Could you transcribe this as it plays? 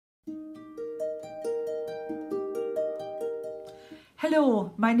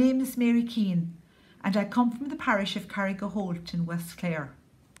Hello, my name is Mary Keane and I come from the parish of Carrigaholt in West Clare.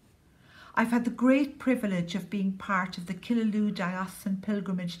 I've had the great privilege of being part of the Killaloe Diocesan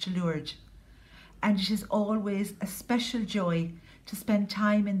pilgrimage to Lourdes, and it is always a special joy to spend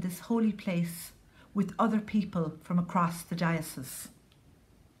time in this holy place with other people from across the diocese.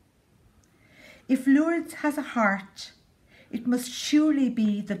 If Lourdes has a heart, it must surely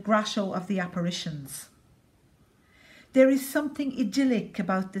be the grotto of the apparitions. There is something idyllic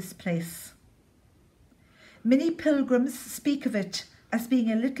about this place. Many pilgrims speak of it as being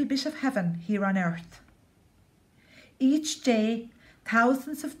a little bit of heaven here on earth. Each day,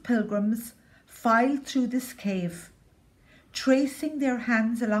 thousands of pilgrims file through this cave, tracing their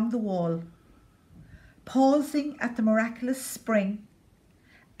hands along the wall, pausing at the miraculous spring,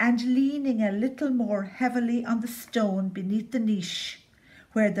 and leaning a little more heavily on the stone beneath the niche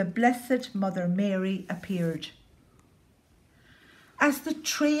where the Blessed Mother Mary appeared. As the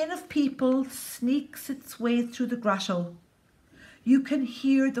train of people sneaks its way through the grotto, you can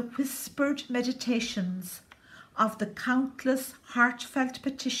hear the whispered meditations of the countless heartfelt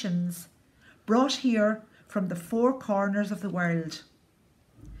petitions brought here from the four corners of the world.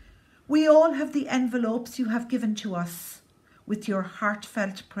 We all have the envelopes you have given to us with your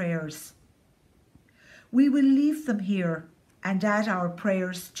heartfelt prayers. We will leave them here and add our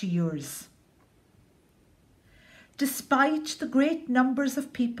prayers to yours. Despite the great numbers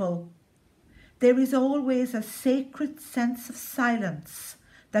of people, there is always a sacred sense of silence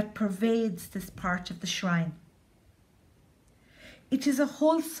that pervades this part of the shrine. It is a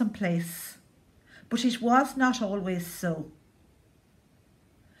wholesome place, but it was not always so.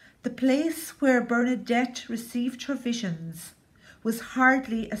 The place where Bernadette received her visions was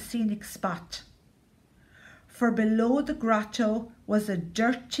hardly a scenic spot, for below the grotto was a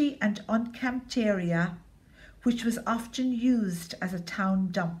dirty and unkempt area which was often used as a town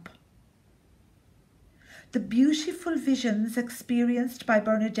dump. The beautiful visions experienced by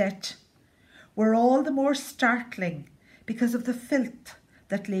Bernadette were all the more startling because of the filth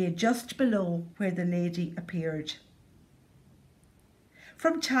that lay just below where the lady appeared.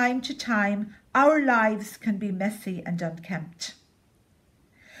 From time to time, our lives can be messy and unkempt.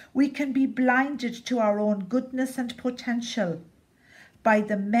 We can be blinded to our own goodness and potential by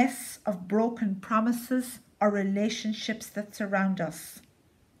the mess of broken promises or relationships that surround us.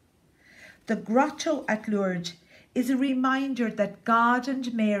 The grotto at Lourdes is a reminder that God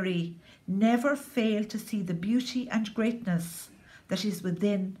and Mary never fail to see the beauty and greatness that is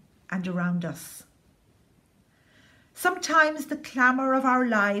within and around us. Sometimes the clamour of our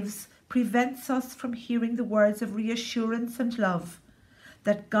lives prevents us from hearing the words of reassurance and love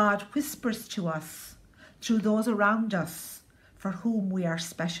that God whispers to us through those around us for whom we are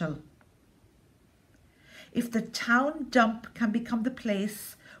special. If the town dump can become the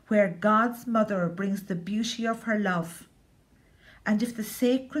place where God's mother brings the beauty of her love, and if the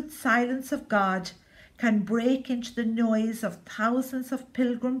sacred silence of God can break into the noise of thousands of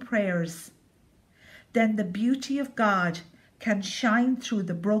pilgrim prayers, then the beauty of God can shine through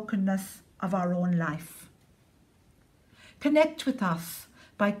the brokenness of our own life. Connect with us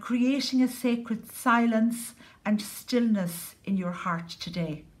by creating a sacred silence and stillness in your heart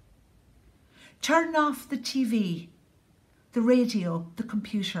today. Turn off the TV, the radio, the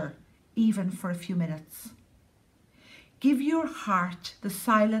computer, even for a few minutes. Give your heart the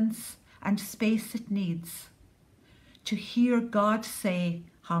silence and space it needs to hear God say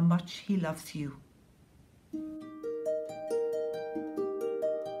how much He loves you.